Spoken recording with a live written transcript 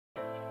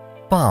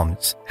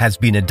PALMS has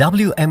been a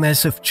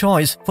WMS of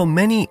choice for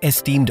many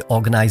esteemed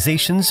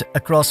organizations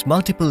across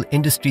multiple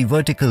industry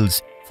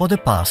verticals for the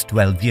past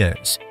 12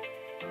 years.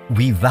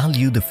 We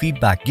value the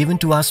feedback given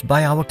to us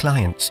by our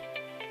clients.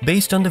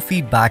 Based on the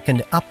feedback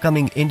and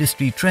upcoming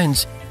industry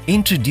trends,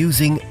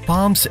 introducing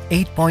PALMS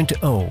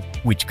 8.0,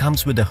 which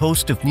comes with a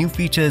host of new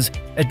features,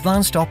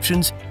 advanced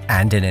options,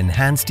 and an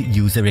enhanced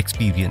user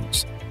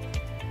experience.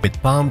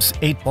 With PALMS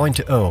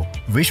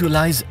 8.0,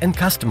 visualize and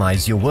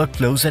customize your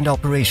workflows and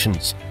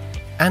operations.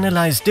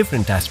 Analyze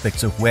different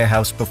aspects of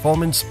warehouse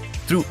performance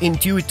through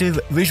intuitive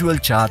visual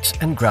charts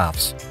and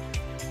graphs.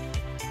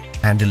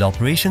 Handle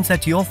operations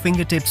at your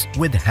fingertips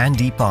with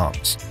handy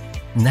palms.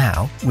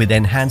 Now, with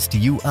enhanced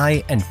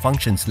UI and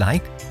functions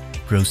like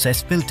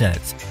process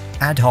filters,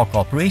 ad hoc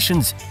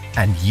operations,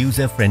 and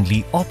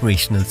user-friendly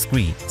operational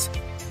screens.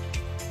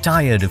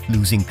 Tired of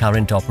losing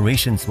current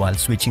operations while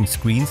switching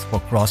screens for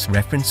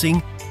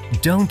cross-referencing?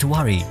 Don't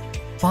worry,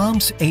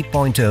 PALMS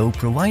 8.0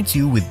 provides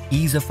you with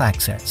ease of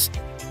access.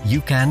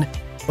 You can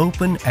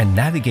open and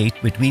navigate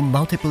between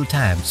multiple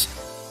tabs,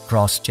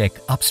 cross-check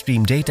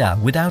upstream data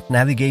without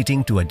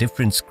navigating to a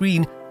different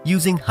screen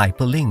using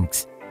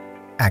hyperlinks,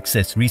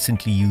 access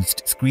recently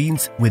used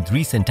screens with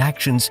recent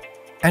actions,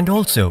 and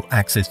also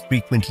access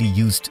frequently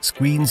used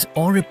screens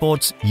or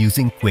reports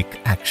using quick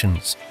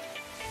actions.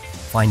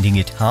 Finding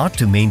it hard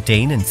to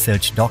maintain and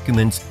search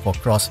documents for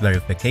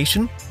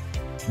cross-verification?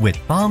 With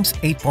PALMS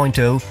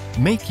 8.0,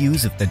 make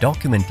use of the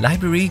document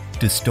library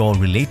to store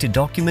related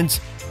documents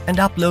and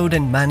upload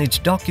and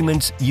manage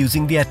documents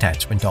using the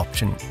attachment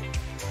option.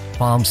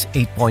 PALMS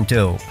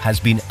 8.0 has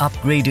been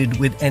upgraded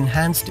with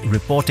enhanced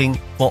reporting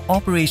for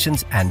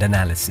operations and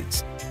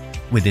analysis.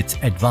 With its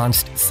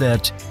advanced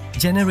search,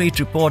 generate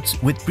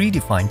reports with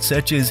predefined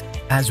searches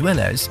as well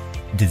as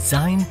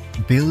design,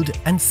 build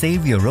and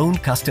save your own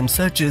custom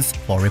searches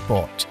for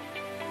report.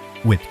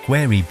 With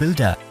Query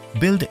Builder,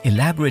 build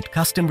elaborate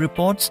custom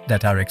reports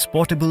that are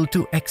exportable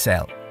to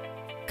Excel.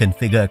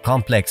 Configure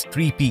complex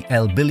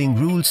 3PL billing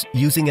rules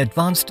using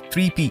advanced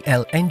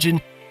 3PL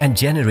engine and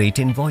generate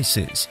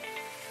invoices.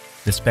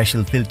 The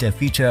Special Filter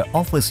feature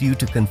offers you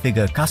to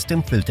configure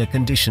custom filter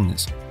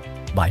conditions.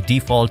 By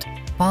default,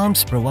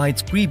 PALMS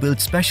provides pre-built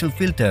special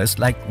filters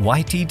like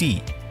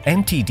YTD,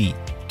 MTD,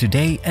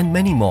 Today and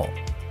many more.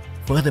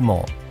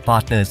 Furthermore,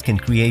 partners can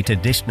create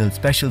additional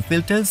special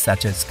filters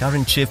such as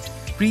current shift,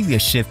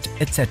 previous shift,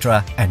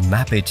 etc. and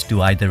map it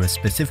to either a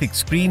specific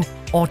screen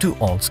or to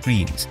all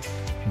screens.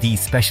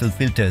 These special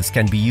filters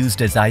can be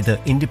used as either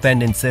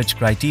independent search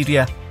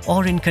criteria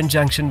or in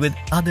conjunction with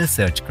other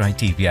search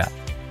criteria.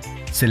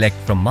 Select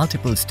from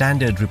multiple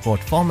standard report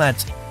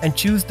formats and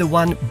choose the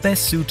one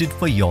best suited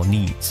for your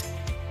needs.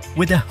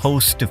 With a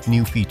host of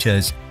new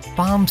features,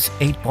 PALMS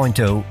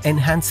 8.0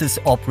 enhances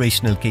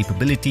operational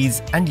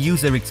capabilities and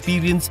user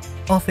experience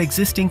of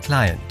existing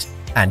client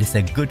and is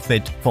a good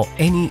fit for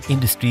any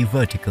industry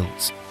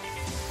verticals.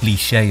 Please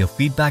share your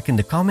feedback in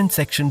the comment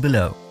section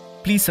below.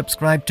 Please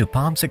subscribe to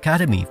PALMS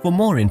Academy for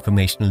more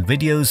informational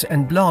videos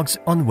and blogs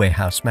on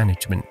warehouse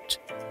management.